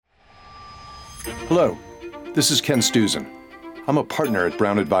Hello, this is Ken Stuzen. I'm a partner at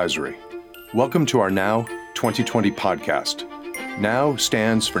Brown Advisory. Welcome to our Now 2020 podcast. Now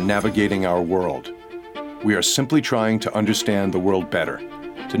stands for Navigating Our World. We are simply trying to understand the world better,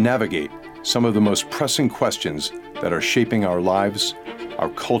 to navigate some of the most pressing questions that are shaping our lives,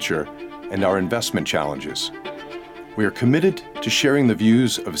 our culture, and our investment challenges. We are committed to sharing the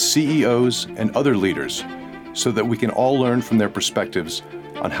views of CEOs and other leaders so that we can all learn from their perspectives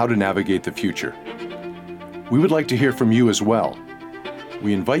on how to navigate the future. We would like to hear from you as well.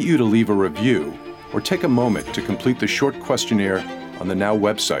 We invite you to leave a review or take a moment to complete the short questionnaire on the Now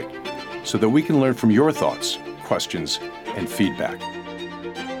website so that we can learn from your thoughts, questions, and feedback.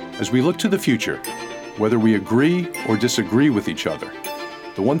 As we look to the future, whether we agree or disagree with each other,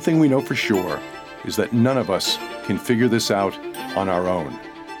 the one thing we know for sure is that none of us can figure this out on our own.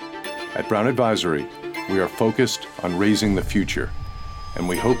 At Brown Advisory, we are focused on raising the future, and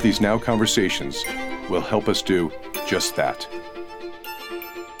we hope these Now conversations will help us do just that.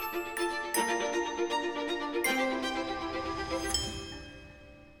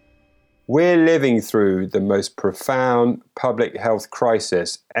 We're living through the most profound public health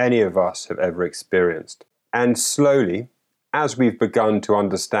crisis any of us have ever experienced. And slowly, as we've begun to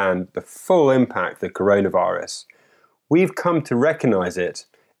understand the full impact of the coronavirus, we've come to recognize it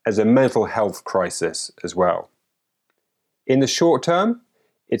as a mental health crisis as well. In the short term,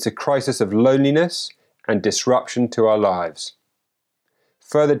 it's a crisis of loneliness and disruption to our lives.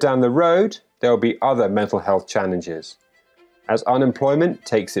 Further down the road, there will be other mental health challenges. As unemployment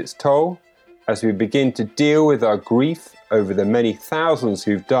takes its toll, as we begin to deal with our grief over the many thousands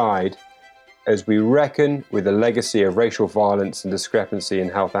who've died, as we reckon with the legacy of racial violence and discrepancy in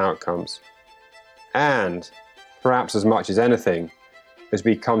health outcomes, and, perhaps as much as anything, as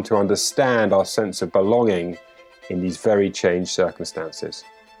we come to understand our sense of belonging in these very changed circumstances.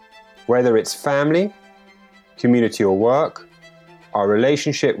 Whether it's family, community or work, our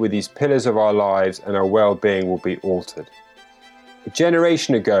relationship with these pillars of our lives and our well-being will be altered. A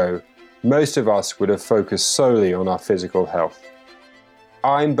generation ago, most of us would have focused solely on our physical health.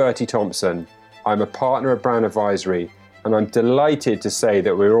 I'm Bertie Thompson. I'm a partner at Brown Advisory, and I'm delighted to say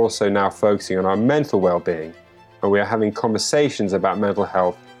that we're also now focusing on our mental well-being, and we are having conversations about mental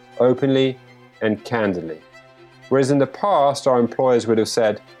health openly and candidly. Whereas in the past, our employers would have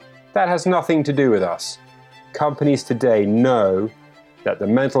said, that has nothing to do with us. Companies today know that the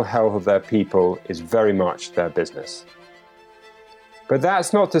mental health of their people is very much their business. But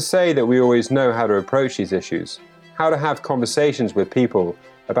that's not to say that we always know how to approach these issues, how to have conversations with people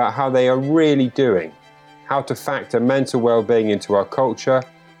about how they are really doing, how to factor mental well-being into our culture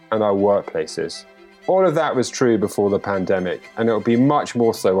and our workplaces. All of that was true before the pandemic, and it will be much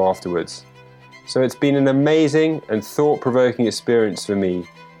more so afterwards. So it's been an amazing and thought-provoking experience for me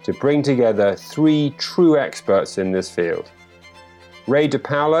to bring together three true experts in this field. Ray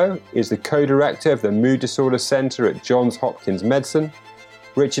DiPaolo is the co-director of the Mood Disorder Center at Johns Hopkins Medicine.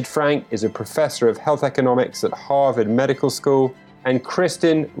 Richard Frank is a professor of health economics at Harvard Medical School. And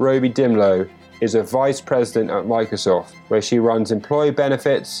Kristin Roby Dimlo is a vice president at Microsoft, where she runs employee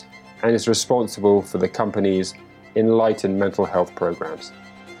benefits and is responsible for the company's Enlighten mental health programs.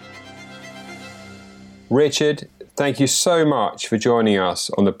 Richard, thank you so much for joining us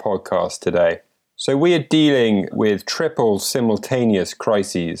on the podcast today. So we are dealing with triple simultaneous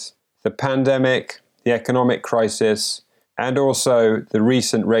crises: the pandemic, the economic crisis, and also the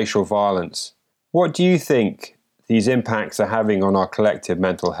recent racial violence. What do you think these impacts are having on our collective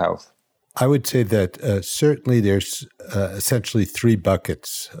mental health? I would say that certainly there's essentially three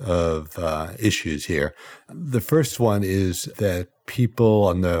buckets of issues here. The first one is that people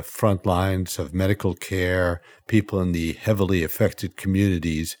on the front lines of medical care, people in the heavily affected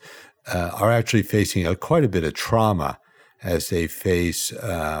communities, are actually facing quite a bit of trauma as they face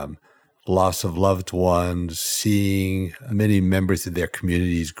loss of loved ones, seeing many members of their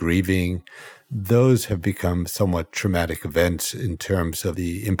communities grieving. Those have become somewhat traumatic events in terms of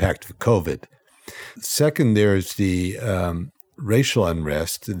the impact of COVID. Second, there's the racial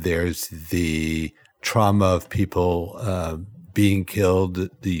unrest. There's the trauma of people being killed,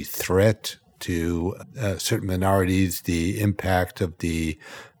 the threat to certain minorities, the impact of the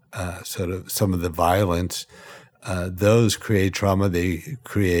sort of some of the violence. Those create trauma. They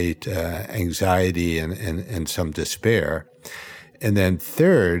create anxiety and some despair. And then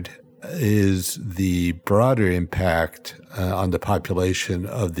third is the broader impact on the population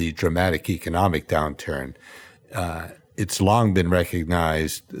of the dramatic economic downturn. It's long been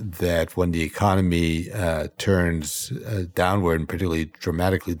recognized that when the economy turns downward, and particularly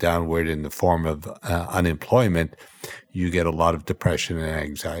dramatically downward in the form of unemployment, you get a lot of depression and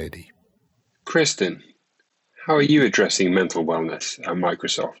anxiety. Kristen, how are you addressing mental wellness at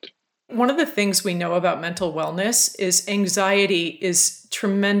Microsoft? One of the things we know about mental wellness is anxiety is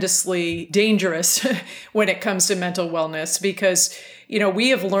tremendously dangerous when it comes to mental wellness because, we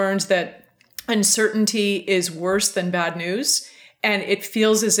have learned that uncertainty is worse than bad news. And it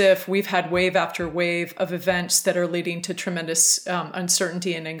feels as if we've had wave after wave of events that are leading to tremendous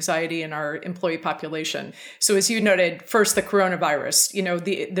uncertainty and anxiety in our employee population. So as you noted, first, the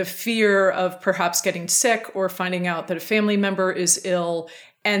coronavirus, the fear of perhaps getting sick or finding out that a family member is ill.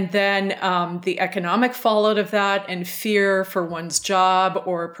 And then the economic fallout of that and fear for one's job,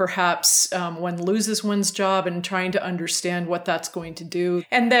 or perhaps one loses one's job and trying to understand what that's going to do.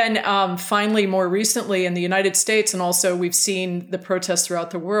 And then finally, more recently in the United States, and also we've seen the protests throughout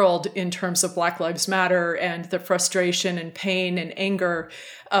the world in terms of Black Lives Matter and the frustration and pain and anger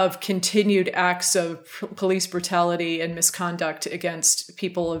of continued acts of police brutality and misconduct against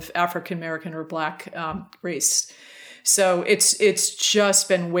people of African American or Black race. So it's just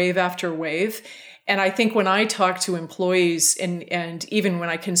been wave after wave. And I think when I talk to employees and even when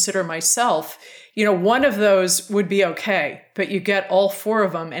I consider myself, one of those would be okay, but you get all four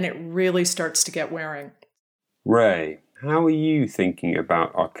of them and it really starts to get wearing. Ray, how are you thinking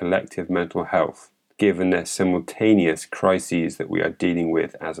about our collective mental health, given the simultaneous crises that we are dealing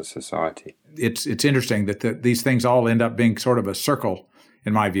with as a society? It's interesting that these things all end up being sort of a circle,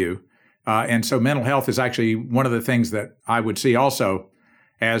 in my view. And so mental health is actually one of the things that I would see also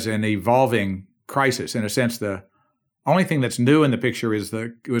as an evolving crisis. In a sense, the only thing that's new in the picture was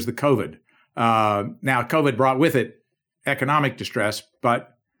the COVID. Now, COVID brought with it economic distress,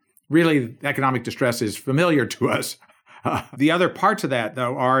 but really economic distress is familiar to us. The other parts of that,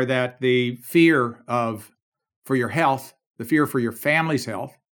 though, are that the fear for your health, the fear for your family's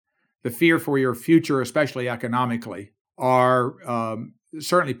health, the fear for your future, especially economically, are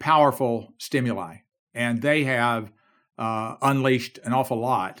certainly powerful stimuli, and they have unleashed an awful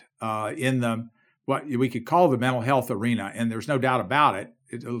lot in what we could call the mental health arena. And there's no doubt about it.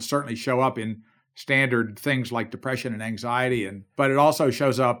 It'll certainly show up in standard things like depression and anxiety, but it also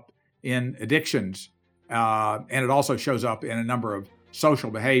shows up in addictions, and it also shows up in a number of social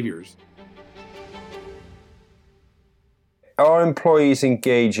behaviors. Are employees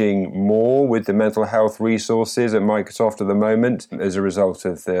engaging more with the mental health resources at Microsoft at the moment as a result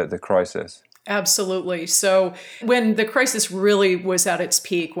of the crisis? Absolutely. So when the crisis really was at its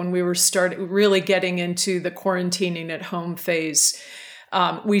peak, when we were really getting into the quarantining at home phase,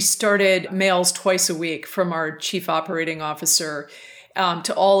 we started mails twice a week from our chief operating officer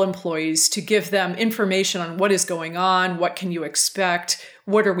to all employees to give them information on what is going on, what can you expect,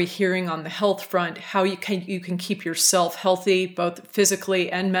 what are we hearing on the health front, how you can keep yourself healthy, both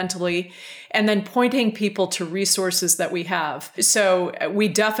physically and mentally, and then pointing people to resources that we have. So we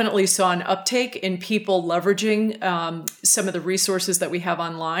definitely saw an uptake in people leveraging some of the resources that we have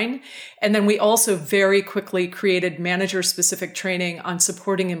online. And then we also very quickly created manager-specific training on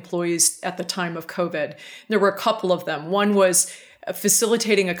supporting employees at the time of COVID. There were a couple of them. One was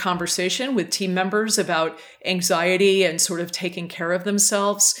facilitating a conversation with team members about anxiety and sort of taking care of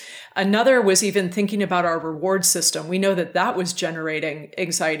themselves. Another was even thinking about our reward system. We know that was generating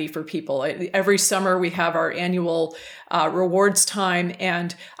anxiety for people. Every summer we have our annual rewards time.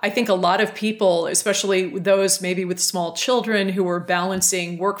 And I think a lot of people, especially those maybe with small children who are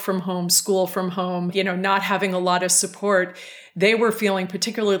balancing work from home, school from home, not having a lot of support, they were feeling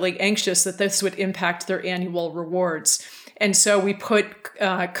particularly anxious that this would impact their annual rewards. And so we put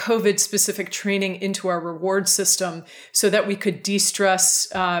COVID-specific training into our reward system so that we could de-stress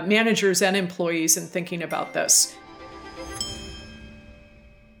managers and employees in thinking about this.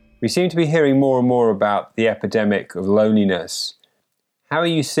 We seem to be hearing more and more about the epidemic of loneliness. How are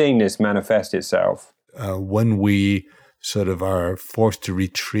you seeing this manifest itself? When we sort of are forced to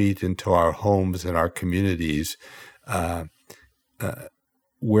retreat into our homes and our communities,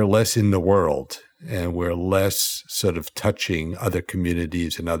 we're less in the world. And we're less sort of touching other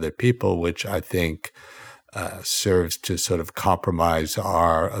communities and other people, which I think serves to sort of compromise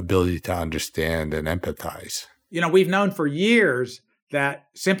our ability to understand and empathize. We've known for years that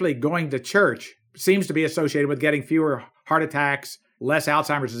simply going to church seems to be associated with getting fewer heart attacks, less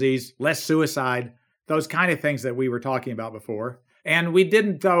Alzheimer's disease, less suicide, those kind of things that we were talking about before. And we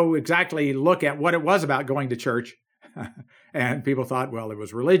didn't, though, exactly look at what it was about going to church. And people thought, well, it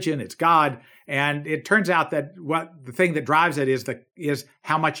was religion, it's God. And it turns out that the thing that drives it is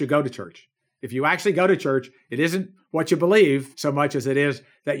how much you go to church. If you actually go to church, it isn't what you believe so much as it is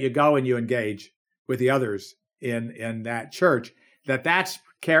that you go and you engage with the others in that church. That's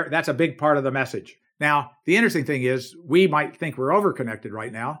a big part of the message. Now, the interesting thing is we might think we're overconnected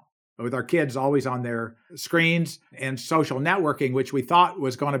right now, with our kids always on their screens, and social networking, which we thought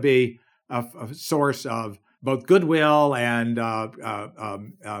was going to be a source of both goodwill and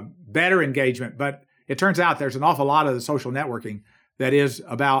better engagement. But it turns out there's an awful lot of the social networking that is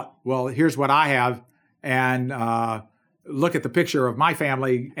about, well, here's what I have, and look at the picture of my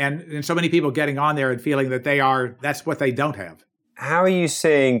family, and so many people getting on there and feeling that that's what they don't have. How are you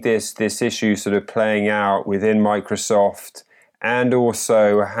seeing this issue sort of playing out within Microsoft, and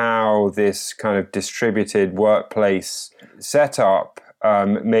also how this kind of distributed workplace setup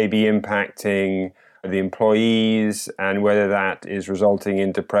may be impacting the employees, and whether that is resulting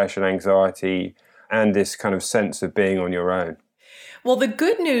in depression, anxiety, and this kind of sense of being on your own? Well, the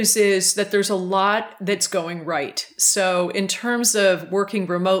good news is that there's a lot that's going right. So in terms of working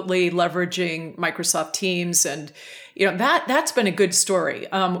remotely, leveraging Microsoft Teams, and that's been a good story.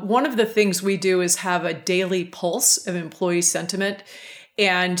 One of the things we do is have a daily pulse of employee sentiment.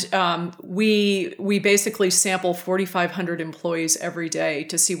 And we basically sample 4,500 employees every day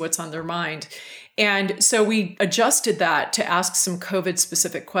to see what's on their mind. And so we adjusted that to ask some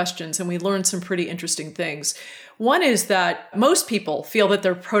COVID-specific questions, and we learned some pretty interesting things. One is that most people feel that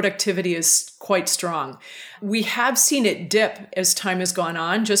their productivity is quite strong. We have seen it dip as time has gone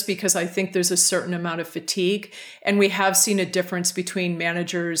on, just because I think there's a certain amount of fatigue, and we have seen a difference between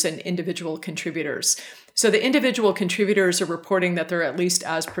managers and individual contributors. So the individual contributors are reporting that they're at least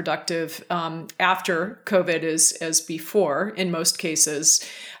as productive after COVID as before in most cases.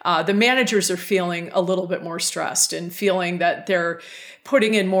 The managers are feeling a little bit more stressed and feeling that they're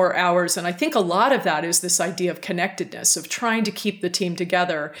putting in more hours. And I think a lot of that is this idea of connectedness, of trying to keep the team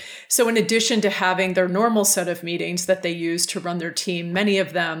together. So in addition to having their normal set of meetings that they use to run their team, many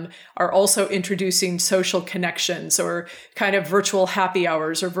of them are also introducing social connections or kind of virtual happy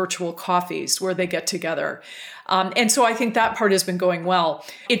hours or virtual coffees where they get together. And so I think that part has been going well.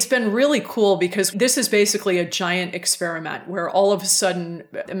 It's been really cool because this is basically a giant experiment where all of a sudden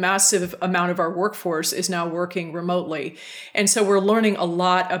a massive amount of our workforce is now working remotely. And so we're learning a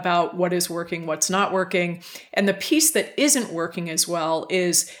lot about what is working, what's not working. And the piece that isn't working as well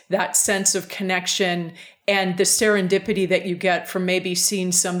is that sense of connection and the serendipity that you get from maybe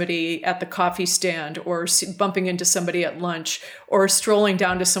seeing somebody at the coffee stand or bumping into somebody at lunch or strolling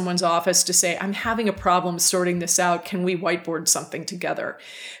down to someone's office to say, I'm having a problem sorting this out. Can we whiteboard something together?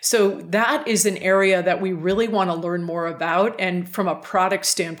 So that is an area that we really want to learn more about. And from a product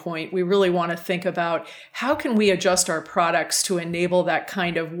standpoint, we really want to think about how can we adjust our products to enable that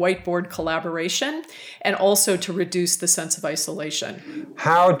kind of whiteboard collaboration and also to reduce the sense of isolation.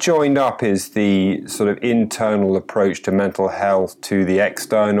 How joined up is the sort of internal approach to mental health to the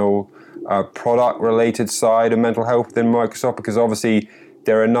external product-related side of mental health within Microsoft? Because obviously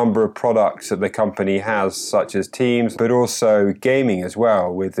there are a number of products that the company has, such as Teams, but also gaming as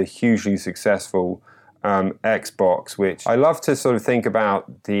well, with the hugely successful Xbox, which I love to sort of think about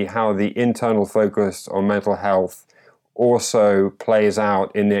how the internal focus on mental health also plays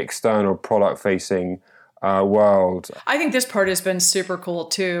out in the external product-facing world. I think this part has been super cool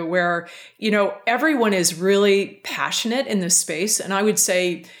too, where, everyone is really passionate in this space. And I would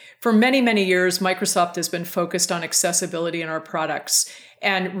say for many, many years, Microsoft has been focused on accessibility in our products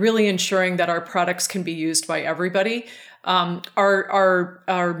and really ensuring that our products can be used by everybody.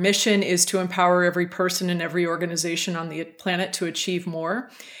 Our mission is to empower every person and every organization on the planet to achieve more.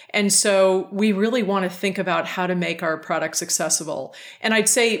 And so we really want to think about how to make our products accessible. And I'd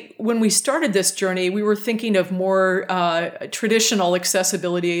say when we started this journey, we were thinking of more traditional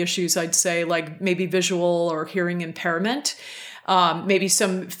accessibility issues, I'd say, like maybe visual or hearing impairment. Maybe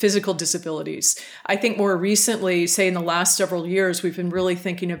some physical disabilities. I think more recently, say in the last several years, we've been really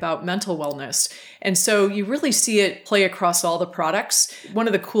thinking about mental wellness. And so you really see it play across all the products. One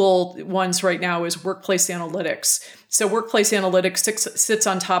of the cool ones right now is Workplace Analytics. So Workplace Analytics sits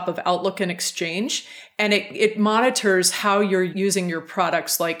on top of Outlook and Exchange, and it monitors how you're using your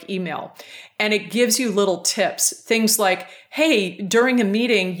products like email. And it gives you little tips, things like, hey, during a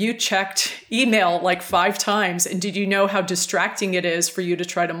meeting, you checked email like 5 times. And did you know how distracting it is for you to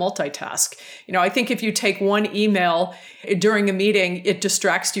try to multitask? I think if you take one email during a meeting, it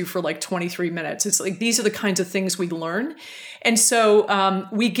distracts you for like 23 minutes. It's like, these are the kinds of things we learn. And so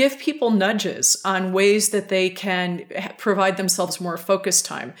we give people nudges on ways that they can provide themselves more focus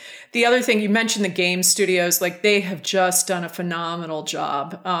time. The other thing, you mentioned the game studios, like they have just done a phenomenal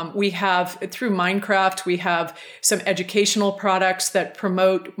job. We have through Mindcraft, we have some educational products that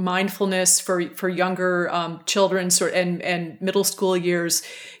promote mindfulness for younger children and middle school years,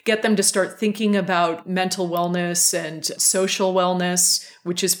 get them to start thinking about mental wellness and social wellness,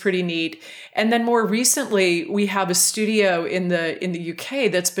 which is pretty neat. And then more recently, we have a studio in the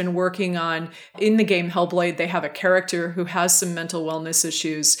UK that's been working on, in the game Hellblade, they have a character who has some mental wellness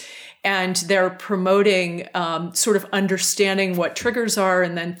issues. And they're promoting sort of understanding what triggers are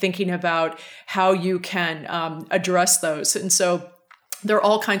and then thinking about how you can address those. And so there are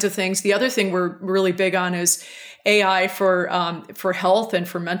all kinds of things. The other thing we're really big on is AI for health and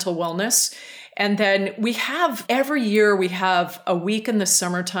for mental wellness. And then every year we have a week in the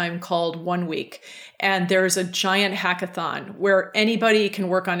summertime called 1 Week. And there's a giant hackathon where anybody can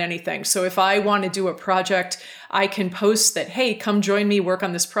work on anything. So if I want to do a project, I can post that, hey, come join me, work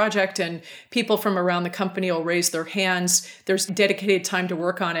on this project. And people from around the company will raise their hands. There's dedicated time to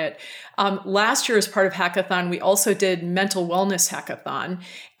work on it. Last year, as part of Hackathon, we also did Mental Wellness Hackathon.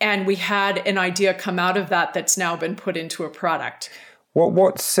 And we had an idea come out of that that's now been put into a product.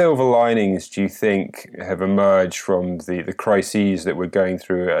 What silver linings do you think have emerged from the crises that we're going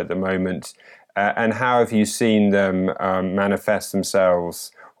through at the moment? And how have you seen them manifest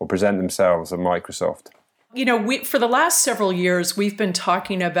themselves or present themselves at Microsoft? For the last several years, we've been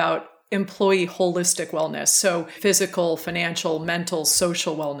talking about employee holistic wellness. So physical, financial, mental,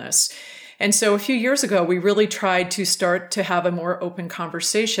 social wellness. And so a few years ago, we really tried to start to have a more open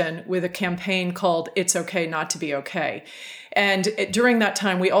conversation with a campaign called It's Okay Not to Be Okay. And during that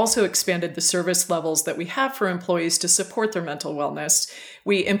time, we also expanded the service levels that we have for employees to support their mental wellness.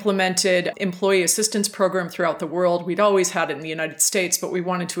 We implemented employee assistance program throughout the world. We'd always had it in the United States, but we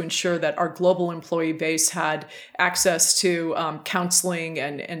wanted to ensure that our global employee base had access to counseling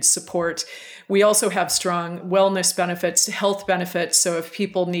and support. We also have strong wellness benefits, health benefits. So if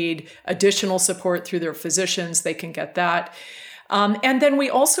people need additional support through their physicians, they can get that. And then we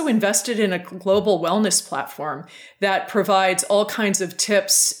also invested in a global wellness platform that provides all kinds of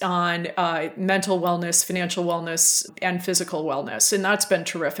tips on mental wellness, financial wellness, and physical wellness. And that's been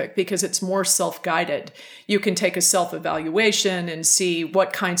terrific because it's more self-guided. You can take a self-evaluation and see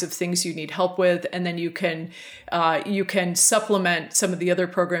what kinds of things you need help with. And then you can supplement some of the other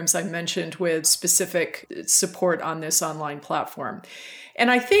programs I mentioned with specific support on this online platform. And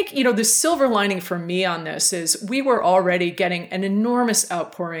I think, the silver lining for me on this is we were already getting an enormous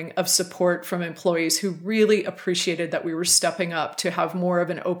outpouring of support from employees who really appreciated that we were stepping up to have more of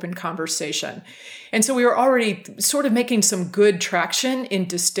an open conversation. And so we were already sort of making some good traction in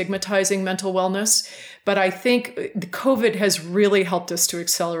destigmatizing mental wellness. But I think COVID has really helped us to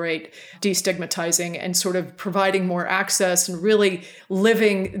accelerate destigmatizing and sort of providing more access and really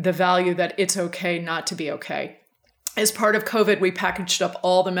living the value that it's okay not to be okay. As part of COVID, we packaged up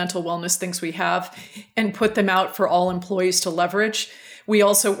all the mental wellness things we have and put them out for all employees to leverage. We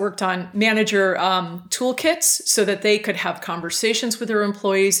also worked on manager toolkits so that they could have conversations with their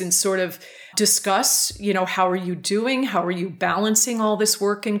employees and sort of discuss, how are you doing? How are you balancing all this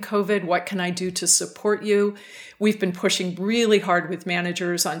work in COVID? What can I do to support you? We've been pushing really hard with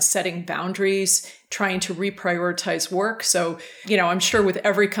managers on setting boundaries, trying to reprioritize work. So, I'm sure with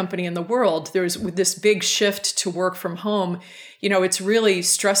every company in the world, with this big shift to work from home, it's really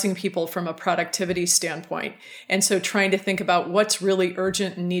stressing people from a productivity standpoint. And so trying to think about what's really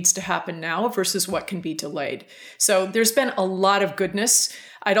urgent and needs to happen now versus what can be delayed. So there's been a lot of goodness.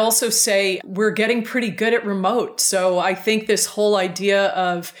 I'd also say we're getting pretty good at remote. So I think this whole idea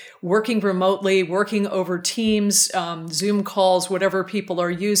of working remotely, working over Teams, Zoom calls, whatever people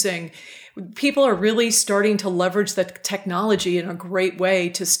are using, people are really starting to leverage the technology in a great way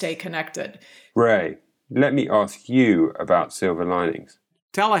to stay connected. Ray, let me ask you about silver linings.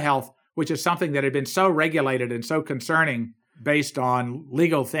 Telehealth, which is something that had been so regulated and so concerning based on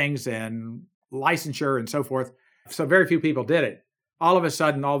legal things and licensure and so forth, so very few people did it. All of a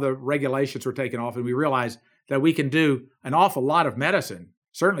sudden, all the regulations were taken off, and we realized that we can do an awful lot of medicine,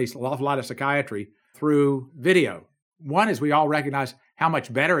 certainly an awful lot of psychiatry, through video. One is we all recognize how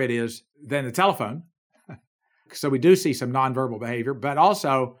much better it is than the telephone. So we do see some nonverbal behavior, but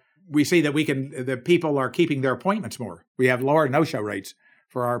also we see that the people are keeping their appointments more. We have lower no-show rates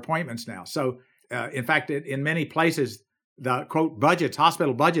for our appointments now. So in fact, in many places, the quote budgets,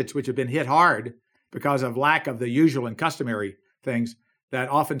 hospital budgets, which have been hit hard because of lack of the usual and customary things, that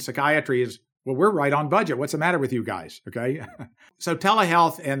often psychiatry is, well, we're right on budget. What's the matter with you guys? Okay. So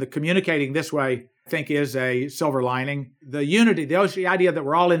telehealth and the communicating this way, I think, is a silver lining. The unity, the idea that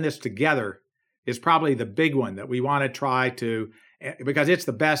we're all in this together is probably the big one that we want to try to, because it's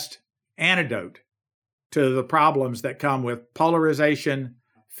the best antidote to the problems that come with polarization,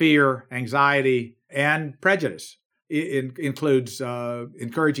 fear, anxiety, and prejudice. It includes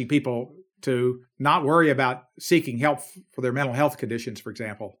encouraging people to not worry about seeking help for their mental health conditions, for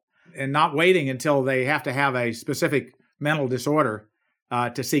example, and not waiting until they have to have a specific mental disorder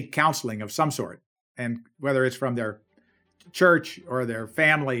to seek counseling of some sort, and whether it's from their church or their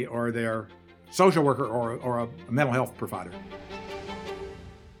family or their social worker or a mental health provider.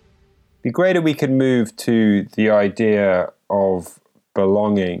 It'd be great if we could move to the idea of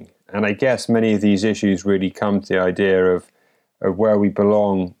belonging. And I guess many of these issues really come to the idea of where we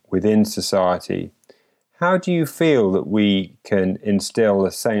belong within society. How do you feel that we can instill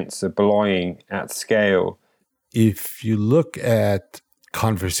a sense of belonging at scale? If you look at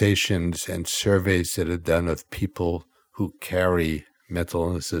conversations and surveys that are done of people who carry mental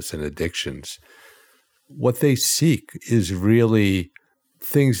illnesses and addictions, what they seek is really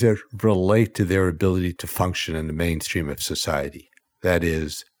things that relate to their ability to function in the mainstream of society. That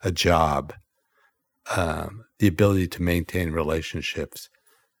is, a job, the ability to maintain relationships,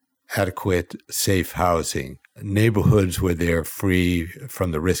 adequate, safe housing, neighborhoods where they're free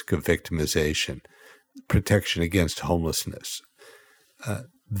from the risk of victimization, protection against homelessness,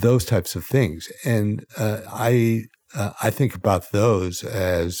 those types of things. And I think about those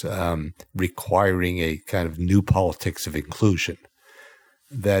as requiring a kind of new politics of inclusion.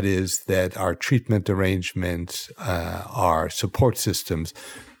 That is, that our treatment arrangements, our support systems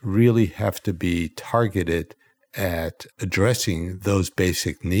really have to be targeted at addressing those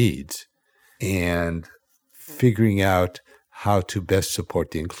basic needs and figuring out how to best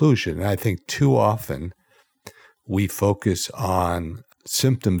support the inclusion. And I think too often we focus on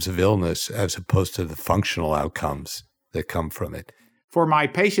symptoms of illness as opposed to the functional outcomes that come from it. For my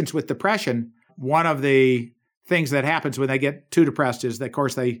patients with depression, one of the things that happens when they get too depressed is that, of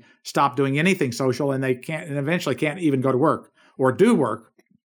course, they stop doing anything social and they can't, and eventually can't even go to work or do work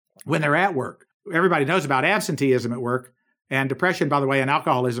when they're at work. Everybody knows about absenteeism at work, and depression, by the way, and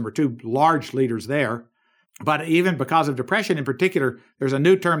alcoholism are two large leaders there. But even because of depression in particular, there's a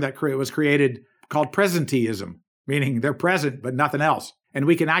new term that was created called presenteeism, meaning they're present but nothing else. And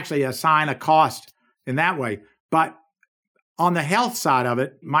we can actually assign a cost in that way. But on the health side of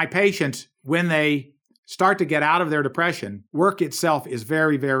it, my patients, when they start to get out of their depression, work itself is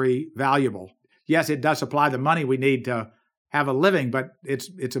very, very valuable. Yes, it does supply the money we need to have a living, but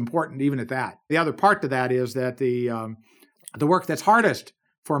it's important even at that. The other part to that is that the work that's hardest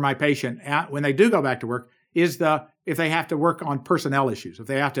for my patient when they do go back to work is if they have to work on personnel issues, if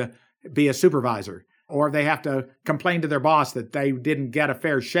they have to be a supervisor, or if they have to complain to their boss that they didn't get a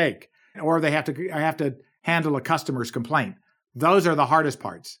fair shake, or they have to handle a customer's complaint. Those are the hardest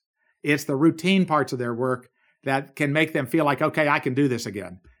parts. It's the routine parts of their work that can make them feel like, okay, I can do this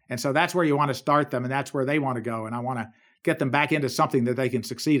again. And so that's where you want to start them, and that's where they want to go. And I want to get them back into something that they can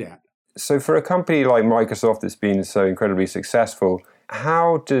succeed at. So for a company like Microsoft that's been so incredibly successful,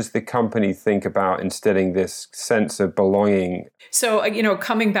 how does the company think about instilling this sense of belonging? So,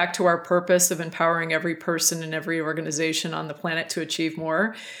 coming back to our purpose of empowering every person and every organization on the planet to achieve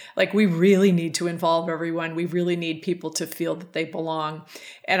more, we really need to involve everyone. We really need people to feel that they belong.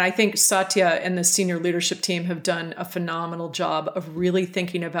 And I think Satya and the senior leadership team have done a phenomenal job of really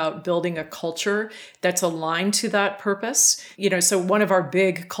thinking about building a culture that's aligned to that purpose. So one of our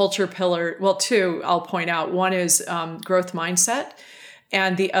big culture pillars, two, I'll point out. One is growth mindset,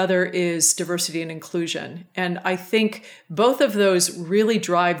 and the other is diversity and inclusion. And I think both of those really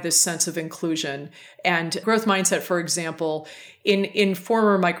drive this sense of inclusion. And growth mindset, for example, in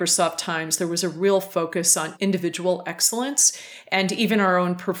former Microsoft times, there was a real focus on individual excellence, and even our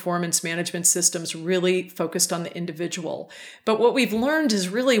own performance management systems really focused on the individual. But what we've learned is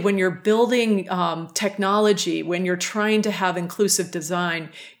really when you're building technology, when you're trying to have inclusive design,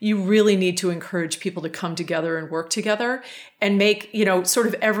 you really need to encourage people to come together and work together and make, sort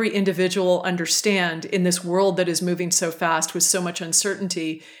of every individual understand in this world that is moving so fast with so much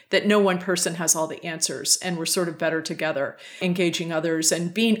uncertainty that no one person has all the answers, and we're sort of better together, engaging others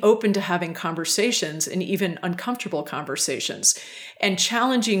and being open to having conversations, and even uncomfortable conversations, and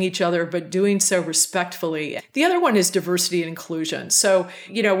challenging each other, but doing so respectfully. The other one is diversity and inclusion. So,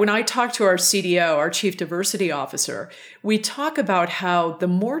 when I talk to our CDO, our Chief Diversity Officer, we talk about how the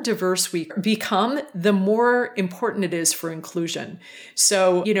more diverse we become, the more important it is for inclusion.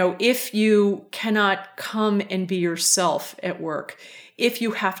 So, if you cannot come and be yourself at work, if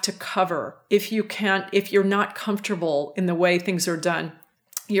you have to cover, if you're not comfortable in the way things are done,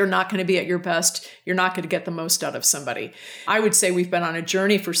 you're not going to be at your best. You're not going to get the most out of somebody. I would say we've been on a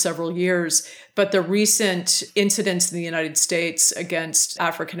journey for several years, but the recent incidents in the United States against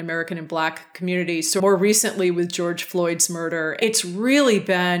African American and Black communities, so more recently with George Floyd's murder, it's really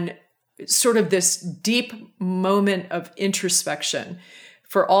been sort of this deep moment of introspection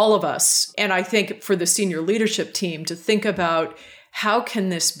for all of us. And I think for the senior leadership team to think about, how can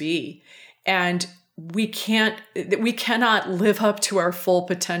this be? And we cannot live up to our full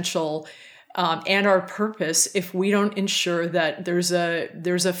potential and our purpose if we don't ensure that there's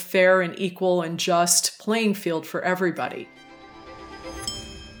a fair and equal and just playing field for everybody.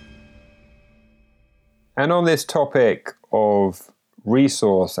 And on this topic of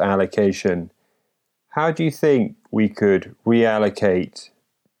resource allocation, how do you think we could reallocate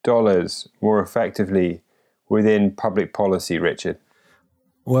dollars more effectively within public policy, Richard?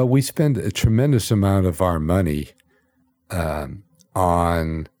 Well, we spend a tremendous amount of our money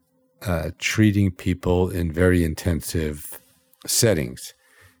on treating people in very intensive settings.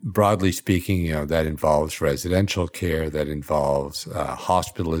 Broadly speaking, that involves residential care, that involves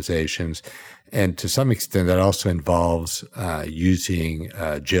hospitalizations, and to some extent that also involves using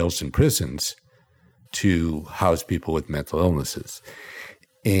jails and prisons to house people with mental illnesses.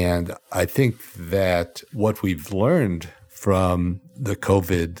 And I think that what we've learned from the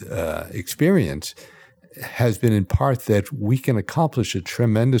COVID experience has been in part that we can accomplish a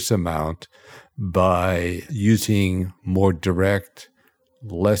tremendous amount by using more direct,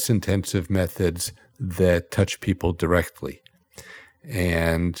 less intensive methods that touch people directly.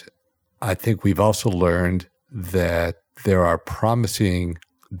 And I think we've also learned that there are promising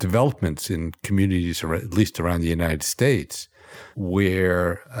developments in communities, or at least around the United States,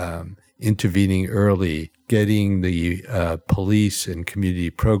 where intervening early, getting the police and community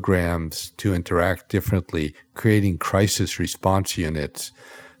programs to interact differently, creating crisis response units,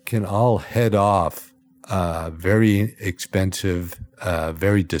 can all head off very expensive,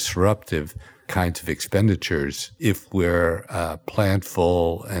 very disruptive kinds of expenditures if we're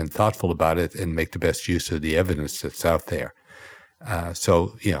planful and thoughtful about it and make the best use of the evidence that's out there.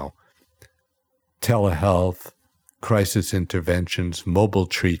 So, telehealth, crisis interventions, mobile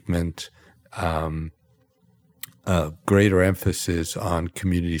treatment, greater emphasis on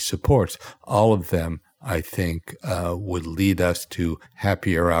community supports, all of them, I think, would lead us to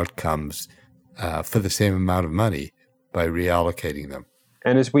happier outcomes for the same amount of money by reallocating them.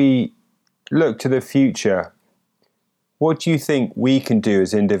 And as we look to the future, what do you think we can do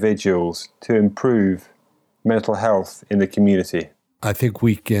as individuals to improve mental health in the community? I think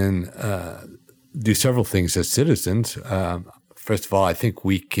we can do several things as citizens. First of all, I think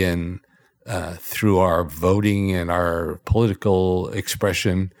we can, through our voting and our political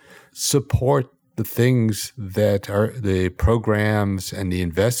expression, support the things that are the programs and the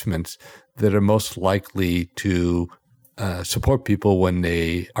investments that are most likely to support people when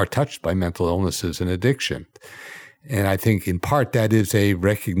they are touched by mental illnesses and addiction. And I think in part that is a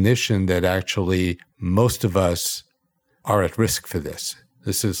recognition that actually most of us are at risk for this.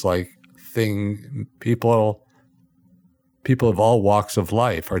 This is like people of all walks of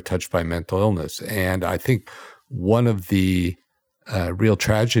life are touched by mental illness. And I think one of the real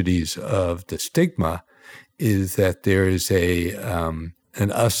tragedies of the stigma is that there is an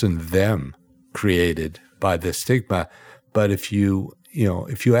us and them created by the stigma. But if you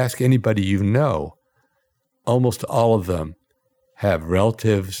ask anybody almost all of them have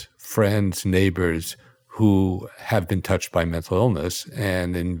relatives, friends, neighbors who have been touched by mental illness,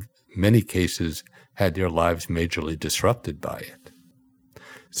 and in many cases had their lives majorly disrupted by it.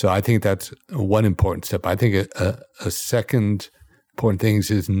 So I think that's one important step. I think a second important thing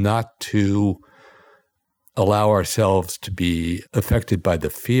is not to allow ourselves to be affected by the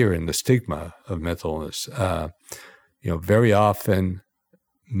fear and the stigma of mental illness. Very often,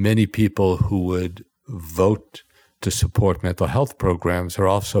 many people who would vote to support mental health programs are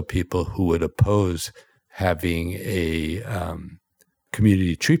also people who would oppose having a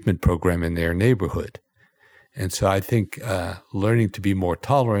community treatment program in their neighborhood. And so I think learning to be more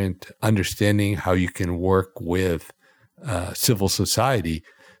tolerant, understanding how you can work with civil society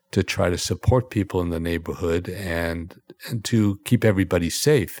to try to support people in the neighborhood and to keep everybody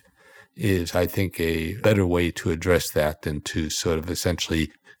safe is, I think, a better way to address that than to sort of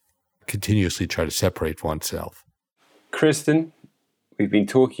essentially continuously try to separate oneself. Kristen, we've been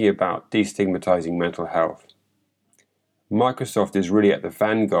talking about destigmatizing mental health. Microsoft is really at the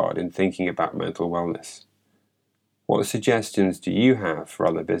vanguard in thinking about mental wellness. What suggestions do you have for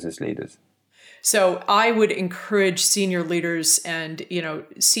other business leaders? So I would encourage senior leaders and,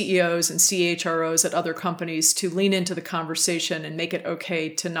 CEOs and CHROs at other companies to lean into the conversation and make it okay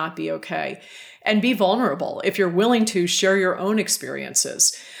to not be okay. And be vulnerable. If you're willing to, share your own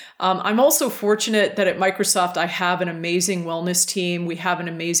experiences. I'm also fortunate that at Microsoft, I have an amazing wellness team. We have an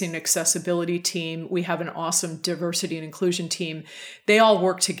amazing accessibility team. We have an awesome diversity and inclusion team. They all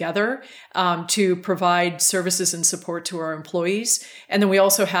work together to provide services and support to our employees. And then we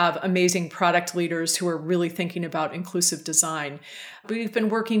also have amazing product leaders who are really thinking about inclusive design. We've been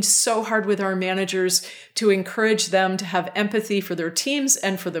working so hard with our managers to encourage them to have empathy for their teams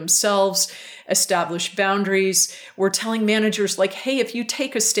and for themselves, establish boundaries. We're telling managers like, hey, if you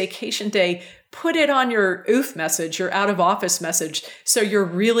take a staycation day, put it on your OOF message, your out of office message, so you're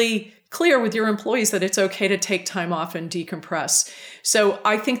really clear with your employees that it's okay to take time off and decompress. So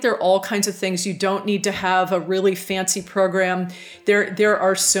I think there are all kinds of things. You don't need to have a really fancy program. There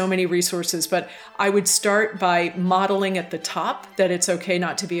are so many resources, but I would start by modeling at the top that it's okay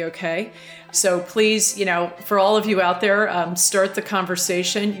not to be okay. So please, for all of you out there, start the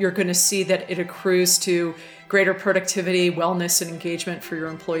conversation. You're going to see that it accrues to greater productivity, wellness, and engagement for your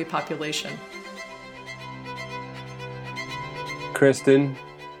employee population. Kristen,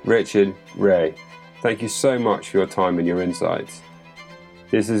 Richard, Ray, thank you so much for your time and your insights.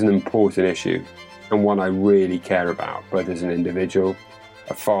 This is an important issue and one I really care about, both as an individual,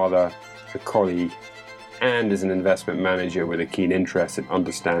 a father, a colleague, and as an investment manager with a keen interest in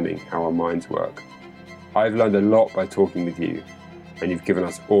understanding how our minds work. I've learned a lot by talking with you, and you've given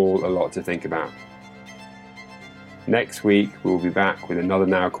us all a lot to think about. Next week, we'll be back with another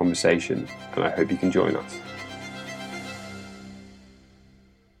Now conversation, and I hope you can join us.